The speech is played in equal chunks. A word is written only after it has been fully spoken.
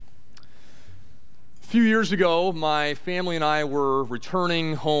few years ago, my family and I were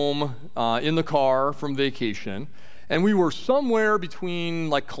returning home in the car from vacation, and we were somewhere between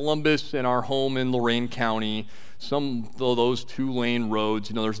like Columbus and our home in Lorain County. Some of those two-lane roads,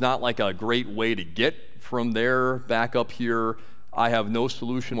 there's not like a great way to get from there back up here. I have no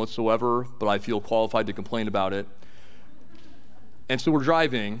solution whatsoever, but I feel qualified to complain about it. And so we're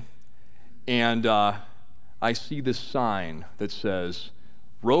driving, and I see this sign that says,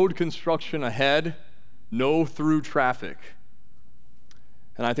 "Road construction ahead, no through traffic."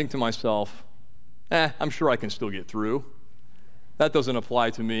 And I think to myself, I'm sure I can still get through. That doesn't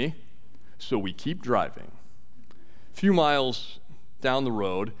apply to me. So we keep driving. A few miles down the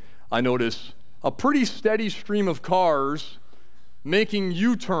road, I notice a pretty steady stream of cars making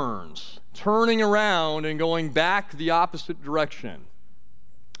U-turns, turning around and going back the opposite direction.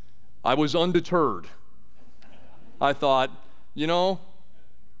 I was undeterred. I thought,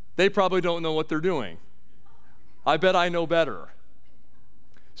 they probably don't know what they're doing. I bet I know better.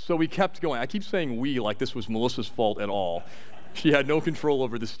 So we kept going. I keep saying we like this was Melissa's fault at all. She had no control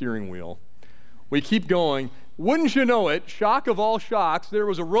over the steering wheel. We keep going. Wouldn't you know it, shock of all shocks, there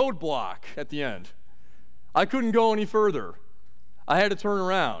was a roadblock at the end. I couldn't go any further. I had to turn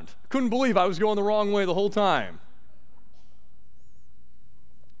around. Couldn't believe I was going the wrong way the whole time.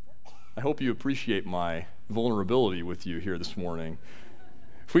 I hope you appreciate my vulnerability with you here this morning.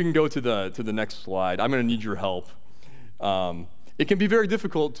 If we can go to the next slide, I'm going to need your help. It can be very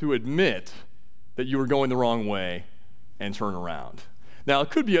difficult to admit that you were going the wrong way and turn around. Now,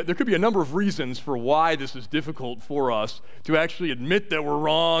 there could be a number of reasons for why this is difficult for us to actually admit that we're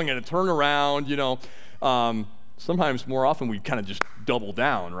wrong and to turn around. Sometimes, more often, we kind of just double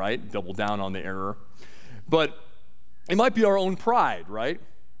down, right? Double down on the error. But it might be our own pride, right?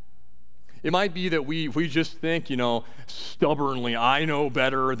 It might be that we just think, stubbornly, I know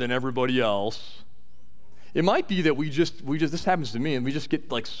better than everybody else. It might be that we just this happens to me, and we just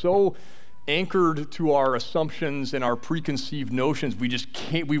get like so anchored to our assumptions and our preconceived notions,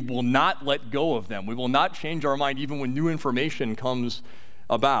 we will not let go of them. We will not change our mind even when new information comes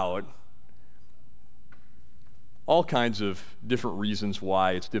about. All kinds of different reasons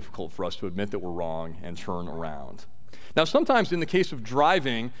why it's difficult for us to admit that we're wrong and turn around. Now, sometimes in the case of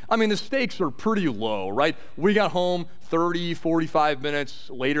driving, the stakes are pretty low, right? We got home 30, 45 minutes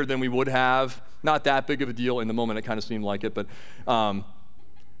later than we would have. Not that big of a deal. In the moment, it kind of seemed like it,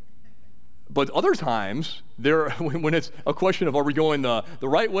 but other times, when it's a question of are we going the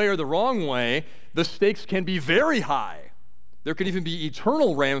right way or the wrong way, the stakes can be very high. There can even be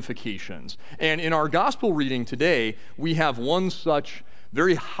eternal ramifications. And in our gospel reading today, we have one such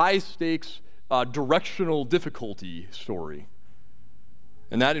very high stakes directional difficulty story.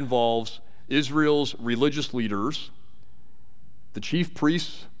 And that involves Israel's religious leaders, the chief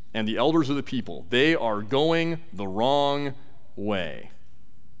priests, and the elders of the people. They are going the wrong way.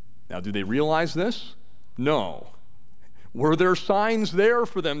 Now, do they realize this? No. Were there signs there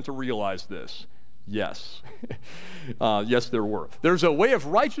for them to realize this? Yes. Yes, there were. There's a way of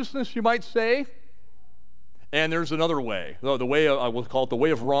righteousness, you might say, and there's another way. The way, I will call it the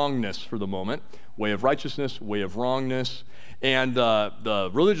way of wrongness for the moment. Way of righteousness, way of wrongness. And the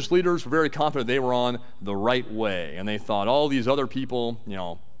religious leaders were very confident they were on the right way. And they thought all these other people,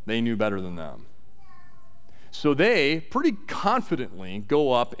 they knew better than them. So they pretty confidently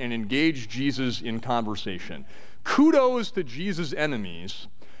go up and engage Jesus in conversation. Kudos to Jesus' enemies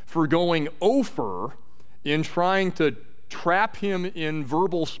for going over in trying to trap him in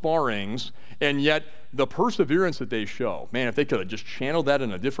verbal sparrings, and yet the perseverance that they show. Man, if they could have just channeled that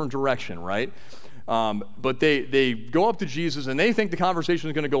in a different direction, right? But they go up to Jesus, and they think the conversation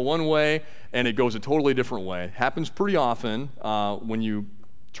is going to go one way, and it goes a totally different way. It happens pretty often when you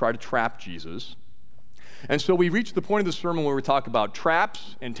try to trap Jesus. And so we reach the point of the sermon where we talk about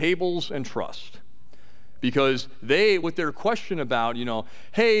traps and tables and trust. Because they, with their question about,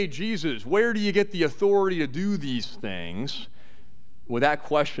 hey, Jesus, where do you get the authority to do these things? With that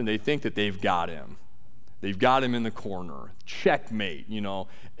question, they think that they've got him. They've got him in the corner. Checkmate,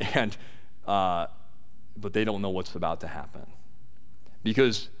 but they don't know what's about to happen.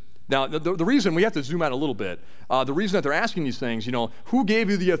 Because now, the reason, we have to zoom out a little bit, the reason that they're asking these things, who gave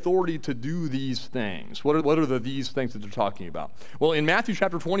you the authority to do these things? What are these things that they're talking about? Well, in Matthew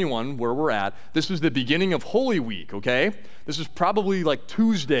chapter 21, where we're at, this is the beginning of Holy Week, okay? This is probably like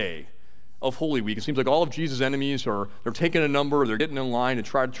Tuesday of Holy Week. It seems like all of Jesus' enemies they're taking a number, they're getting in line to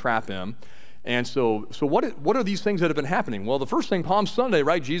try to trap him. And so what are these things that have been happening? Well, the first thing, Palm Sunday,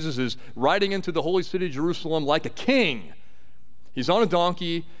 right? Jesus is riding into the holy city of Jerusalem like a king. He's on a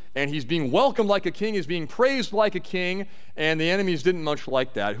donkey, and he's being welcomed like a king, he's being praised like a king, and the enemies didn't much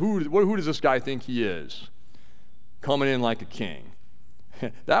like that. Who does this guy think he is? Coming in like a king.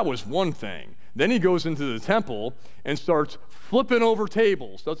 That was one thing. Then he goes into the temple and starts flipping over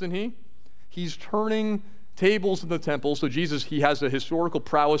tables, doesn't he? He's turning tables in the temple. So Jesus, he has a historical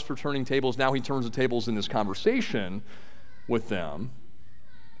prowess for turning tables. Now he turns the tables in this conversation with them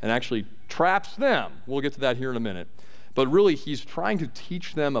and actually traps them. We'll get to that here in a minute. But really, he's trying to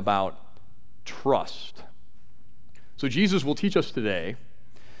teach them about trust. So Jesus will teach us today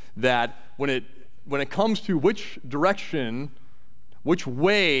that when it comes to which direction, which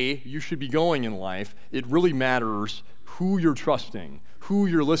way you should be going in life, it really matters who you're trusting, who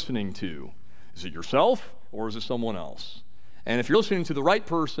you're listening to. Is it yourself or is it someone else? And if you're listening to the right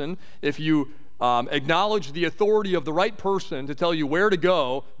person, if you acknowledge the authority of the right person to tell you where to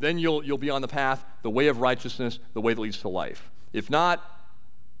go, then you'll be on the path, the way of righteousness, the way that leads to life. If not,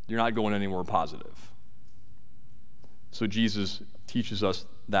 you're not going anywhere positive. So Jesus teaches us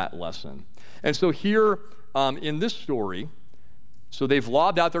that lesson. And so here in this story, so they've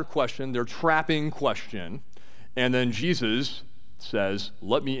lobbed out their question, their trapping question, and then Jesus says,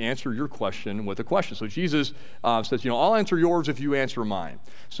 let me answer your question with a question. So Jesus says, I'll answer yours if you answer mine.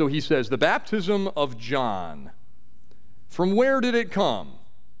 So he says, the baptism of John, from where did it come?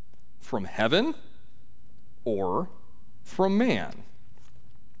 From heaven or from man?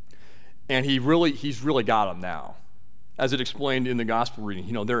 And he's really got them now. As it explained in the gospel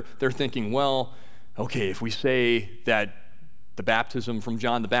reading, they're thinking, well, okay, if we say that the baptism from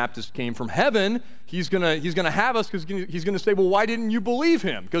John the Baptist came from heaven, he's gonna have us because he's gonna say, well, why didn't you believe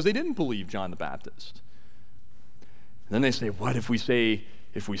him? Because they didn't believe John the Baptist. And then they say, what if we say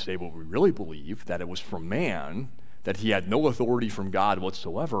what we really believe, that it was from man, that he had no authority from God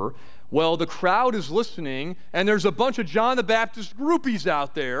whatsoever? Well, the crowd is listening, and there's a bunch of John the Baptist groupies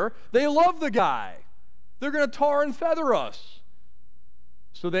out there. They love the guy. They're gonna tar and feather us.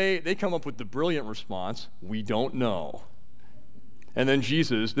 So they come up with the brilliant response, we don't know. And then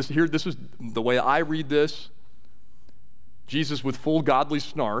Jesus, this is the way I read this. Jesus, with full godly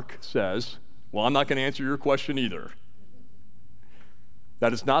snark, says, well, I'm not going to answer your question either.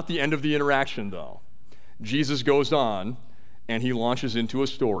 That is not the end of the interaction, though. Jesus goes on, and he launches into a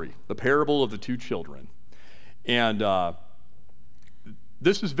story, the parable of the two children. And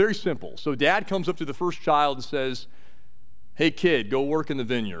this is very simple. So dad comes up to the first child and says, hey, kid, go work in the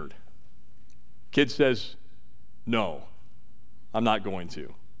vineyard. Kid says, no. I'm not going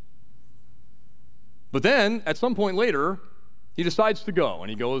to. But then, at some point later, he decides to go, and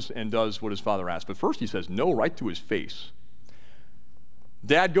he goes and does what his father asked. But first he says no right to his face.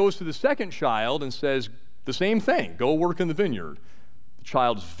 Dad goes to the second child and says the same thing, go work in the vineyard. The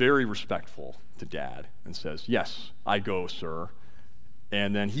child's very respectful to dad and says, yes, I go, sir.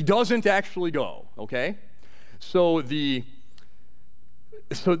 And then he doesn't actually go, okay? So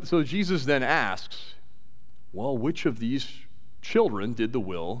Jesus then asks, well, which of these children did the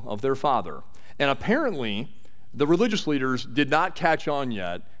will of their father? And apparently, the religious leaders did not catch on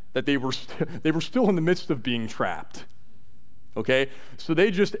yet that they were still in the midst of being trapped. Okay? So they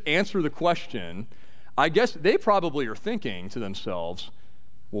just answer the question. I guess they probably are thinking to themselves,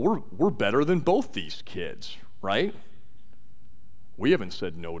 well, we're better than both these kids, right? We haven't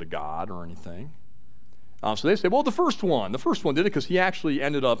said no to God or anything. So they say, well, the first one did it because he actually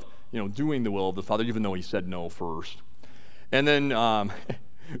ended up, doing the will of the Father, even though he said no first. And then,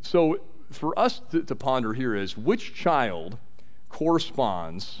 so for us to ponder here is, which child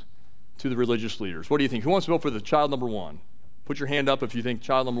corresponds to the religious leaders? What do you think? Who wants to vote for the child number one? Put your hand up if you think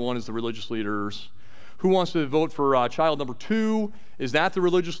child number one is the religious leaders. Who wants to vote for child number two? Is that the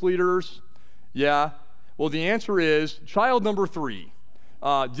religious leaders? Yeah. Well, the answer is child number three.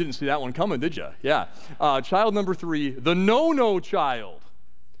 Didn't see that one coming, did you? Yeah. Child number three, the no-no child.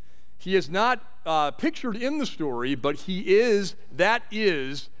 He is not pictured in the story, but that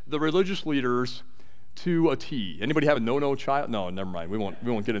is the religious leaders to a T. Anybody have a no-no child? No, never mind. We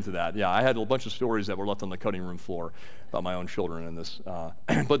won't get into that. Yeah, I had a bunch of stories that were left on the cutting room floor about my own children in this.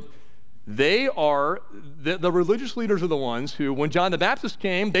 But they are, the religious leaders are the ones who, when John the Baptist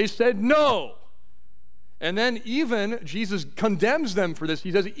came, they said no. And then even Jesus condemns them for this.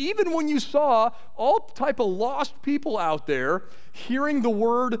 He says, even when you saw all type of lost people out there hearing the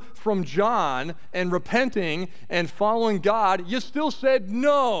word from John and repenting and following God, you still said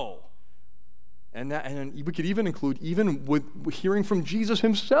no. And we could even include, even with hearing from Jesus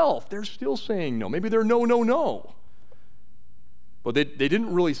himself, they're still saying no. Maybe they're no. But they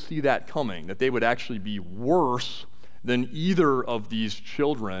didn't really see that coming, that they would actually be worse than either of these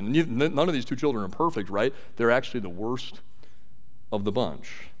children. None of these two children are perfect, right? They're actually the worst of the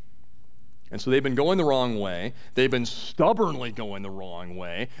bunch. And so they've been going the wrong way. They've been stubbornly going the wrong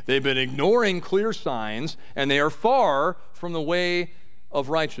way. They've been ignoring clear signs, and they are far from the way of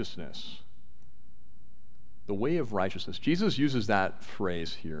righteousness. The way of righteousness. Jesus uses that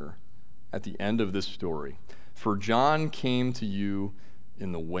phrase here at the end of this story. For John came to you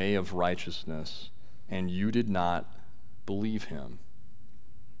in the way of righteousness, and you did not believe him.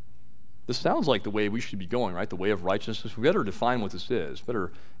 This sounds like the way we should be going, right? The way of righteousness. We better define what this is.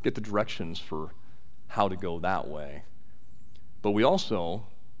 Better get the directions for how to go that way. But we also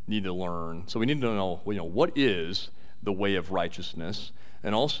need to learn, so we need to know, what is the way of righteousness,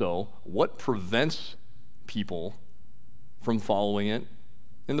 and also what prevents people from following it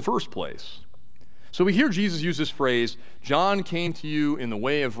in the first place. So we hear Jesus use this phrase, John came to you in the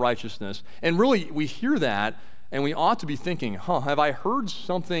way of righteousness, and really we hear that and we ought to be thinking, have I heard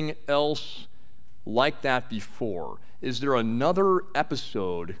something else like that before? Is there another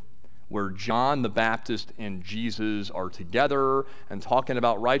episode where John the Baptist and Jesus are together and talking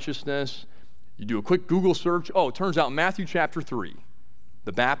about righteousness? You do a quick Google search. Oh, it turns out Matthew chapter 3,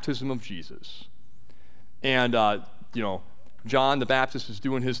 the baptism of Jesus. And, John the Baptist is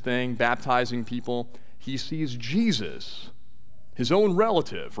doing his thing, baptizing people. He sees Jesus, his own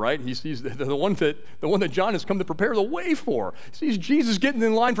relative, right? He sees the one that John has come to prepare the way for. He sees Jesus getting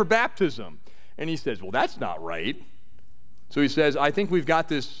in line for baptism. And he says, well, that's not right. So he says, I think we've got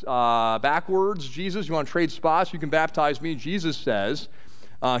this backwards. Jesus, you want to trade spots? You can baptize me. Jesus says,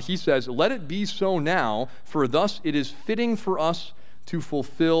 let it be so now, for thus it is fitting for us to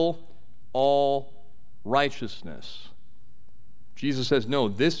fulfill all righteousness. Jesus says, no,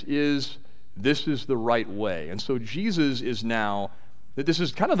 this is the right way. And so Jesus is now, this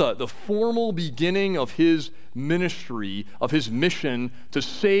is kind of the formal beginning of his ministry, of his mission to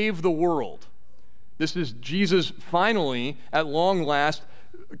save the world. This is Jesus finally, at long last,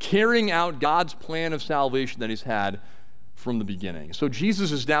 carrying out God's plan of salvation that he's had from the beginning. So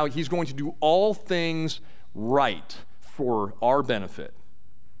Jesus is now, he's going to do all things right for our benefit,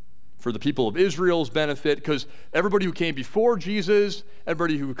 for the people of Israel's benefit, because everybody who came before Jesus,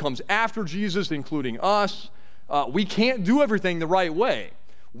 everybody who comes after Jesus, including us, we can't do everything the right way.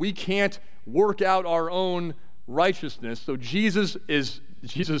 We can't work out our own righteousness. So Jesus is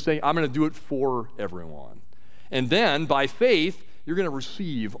saying, I'm going to do it for everyone. And then, by faith, you're going to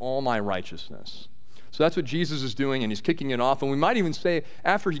receive all my righteousness. So that's what Jesus is doing, and he's kicking it off. And we might even say,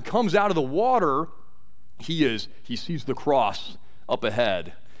 after he comes out of the water, he sees the cross up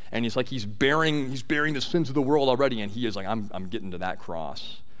ahead. And he's bearing the sins of the world already, and he is like, I'm getting to that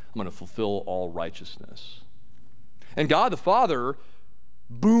cross. I'm going to fulfill all righteousness. And God the Father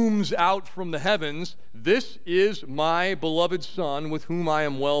booms out from the heavens, this is my beloved Son with whom I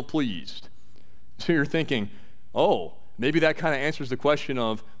am well pleased. So you're thinking, maybe that kind of answers the question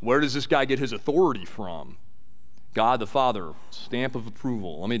of where does this guy get his authority from? God the Father, stamp of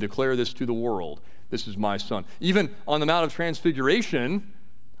approval. Let me declare this to the world. This is my Son. Even on the Mount of Transfiguration,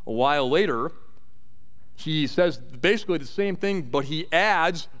 a while later, he says basically the same thing, but he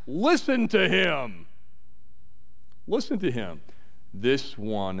adds, listen to him. Listen to him. This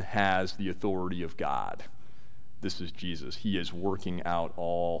one has the authority of God. This is Jesus. He is working out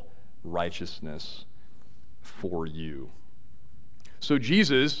all righteousness for you. So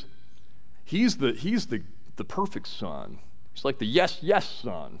Jesus, he's the perfect Son. He's like the yes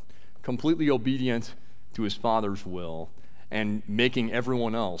Son, completely obedient to his Father's will, and making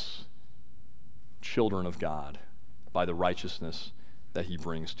everyone else children of God by the righteousness that he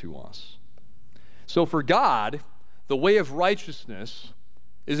brings to us. So for God, the way of righteousness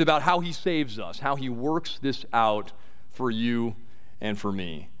is about how he saves us, how he works this out for you and for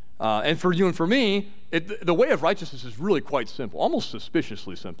me. And for you and for me, the way of righteousness is really quite simple, almost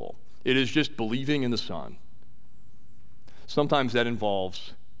suspiciously simple. It is just believing in the Son. Sometimes that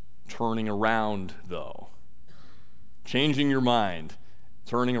involves turning around, though. Changing your mind,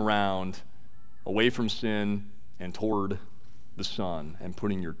 turning around away from sin and toward the Son and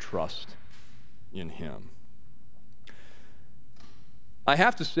putting your trust in him. I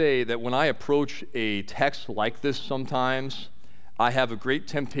have to say that when I approach a text like this sometimes, I have a great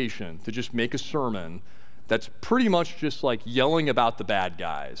temptation to just make a sermon that's pretty much just like yelling about the bad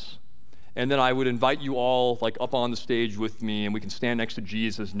guys. And then I would invite you all up on the stage with me, and we can stand next to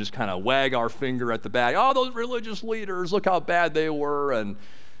Jesus and just kind of wag our finger at the bad. Oh, those religious leaders, look how bad they were, and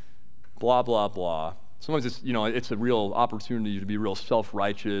blah, blah, blah. Sometimes it's a real opportunity to be real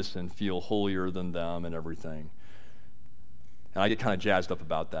self-righteous and feel holier than them and everything. And I get kind of jazzed up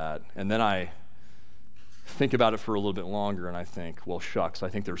about that. And then I think about it for a little bit longer, and I think, well, shucks, I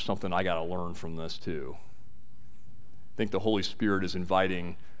think there's something I got to learn from this too. think the Holy Spirit is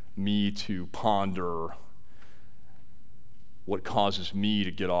inviting me to ponder what causes me to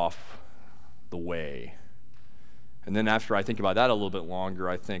get off the way. And then after I think about that a little bit longer,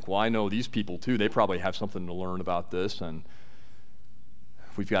 I think, well, I know these people too. They probably have something to learn about this, and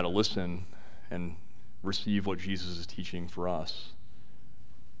we've got to listen and receive what Jesus is teaching for us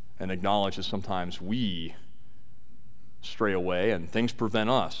and acknowledge that sometimes we stray away and things prevent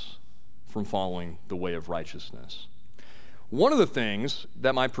us from following the way of righteousness. One of the things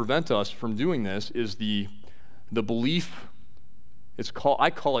that might prevent us from doing this is the belief, I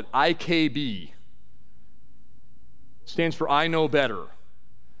call it IKB. Stands for I know better.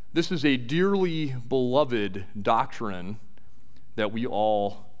 This is a dearly beloved doctrine that we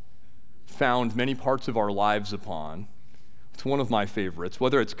all found many parts of our lives upon. It's one of my favorites,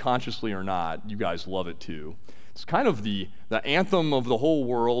 whether it's consciously or not. You guys love it too. It's kind of the anthem of the whole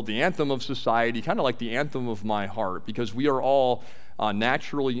world, the anthem of society, kind of like the anthem of my heart, because we are all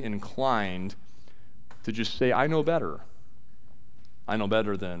naturally inclined to just say, I know better. I know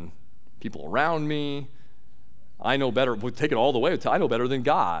better than people around me. I know better. We'll take it all the way to I know better than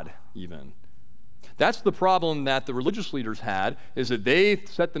God, even. That's the problem that the religious leaders had, is that they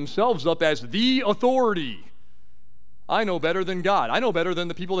set themselves up as the authority. I know better than God. I know better than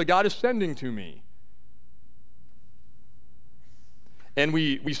the people that God is sending to me. And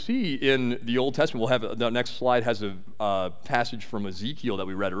we see in the Old Testament, we'll have, the next slide has a passage from Ezekiel that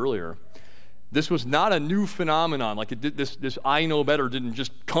we read earlier. This was not a new phenomenon, like this I know better didn't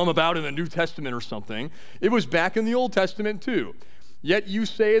just come about in the New Testament or something. It was back in the Old Testament too. Yet you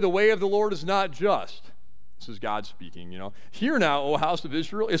say the way of the Lord is not just. This is God speaking, Hear now, O house of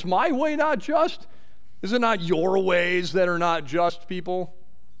Israel, is my way not just? Is it not your ways that are not just, people?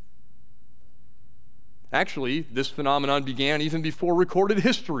 Actually, this phenomenon began even before recorded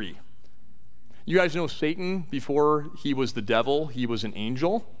history. You guys know Satan, before he was the devil, he was an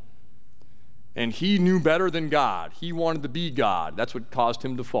angel. And he knew better than God. He wanted to be God. That's what caused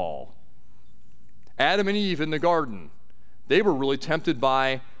him to fall. Adam and Eve in the garden, they were really tempted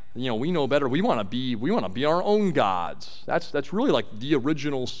by, we know better. We want to be our own gods. That's really like the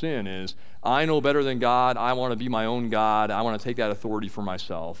original sin is, I know better than God. I want to be my own God. I want to take that authority for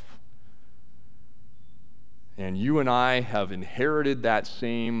myself. And you and I have inherited that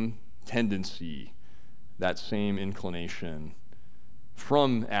same tendency, that same inclination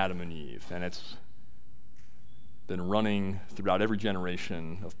from Adam and Eve, and it's been running throughout every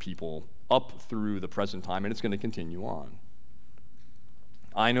generation of people up through the present time, and it's going to continue on.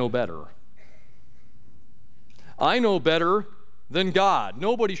 I know better. I know better than God.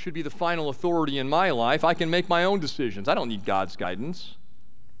 Nobody should be the final authority in my life. I can make my own decisions. I don't need God's guidance.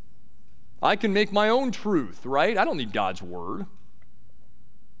 I can make my own truth, right? I don't need God's word.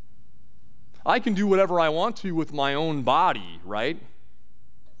 I can do whatever I want to with my own body, right?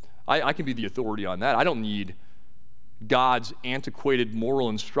 I can be the authority on that. I don't need God's antiquated moral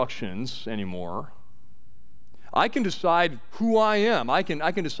instructions anymore. I can decide who I am. I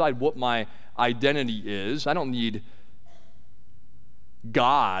can decide what my identity is. I don't need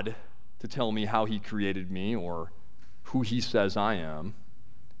God to tell me how he created me or who he says I am.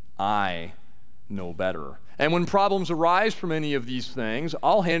 I know better. And when problems arise from any of these things,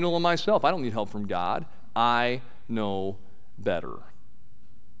 I'll handle them myself. I don't need help from God. I know better.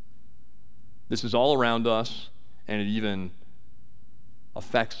 This is all around us, and it even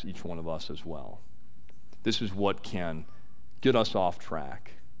affects each one of us as well. This is what can get us off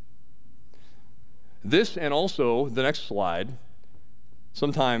track. This, and also the next slide,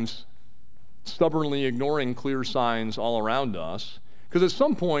 sometimes stubbornly ignoring clear signs all around us, because at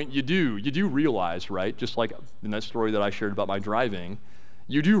some point you do realize, right, just like in that story that I shared about my driving,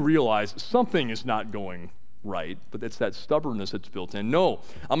 you do realize something is not going right, but it's that stubbornness that's built in. No,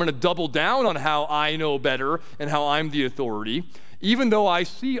 I'm going to double down on how I know better and how I'm the authority, even though I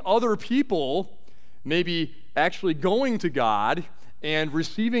see other people maybe actually going to God and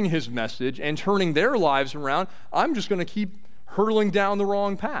receiving his message and turning their lives around. I'm just going to keep hurtling down the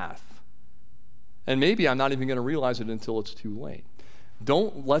wrong path. And maybe I'm not even going to realize it until it's too late.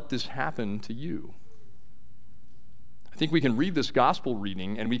 Don't let this happen to you. I think we can read this gospel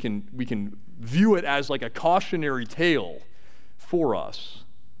reading and we can view it as like a cautionary tale for us.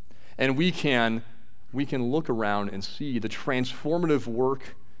 And we can look around and see the transformative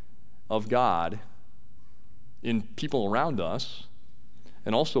work of God in people around us,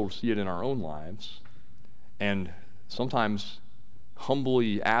 and also see it in our own lives, and sometimes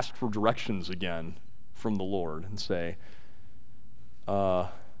humbly ask for directions again from the Lord and say,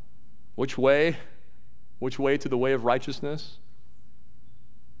 which way to the way of righteousness?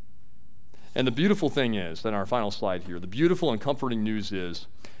 And the beautiful thing is, then our final slide here, the beautiful and comforting news is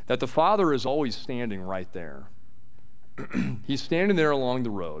that the Father is always standing right there. He's standing there along the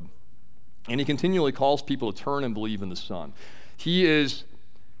road, and he continually calls people to turn and believe in the Son. He is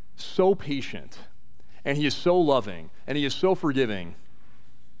so patient, and he is so loving, and he is so forgiving.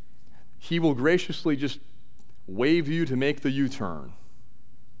 He will graciously just wave you to make the U-turn.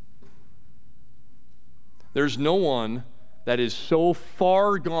 There's no one that is so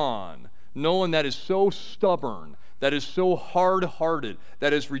far gone, no one that is so stubborn, that is so hard-hearted,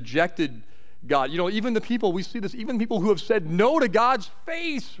 that has rejected God. Even the people, we see this, even people who have said no to God's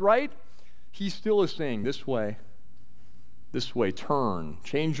face, right? He still is saying, this way, turn,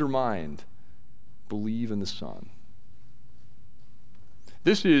 change your mind, believe in the Son.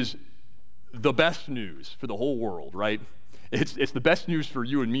 This is the best news for the whole world, right? It's the best news for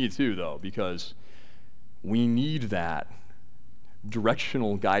you and me too, though, because we need that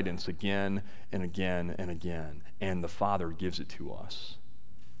directional guidance again and again and again, and the Father gives it to us.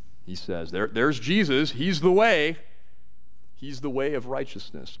 He says, there's Jesus. He's the way. He's the way of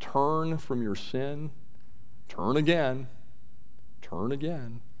righteousness. Turn from your sin. Turn again. Turn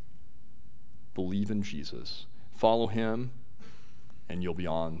again. Believe in Jesus. Follow him, and you'll be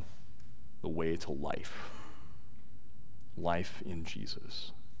on the way to life. Life in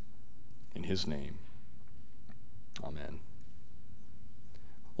Jesus. In his name. Amen.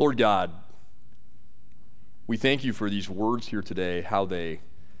 Lord God, we thank you for these words here today, how they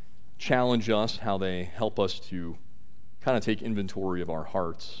challenge us, how they help us to kind of take inventory of our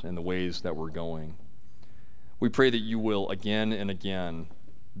hearts and the ways that we're going. We pray that you will again and again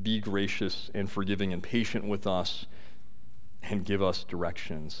be gracious and forgiving and patient with us and give us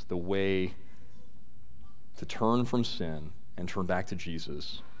directions, the way to turn from sin and turn back to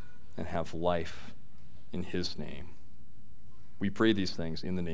Jesus and have life in his name. We pray these things in the name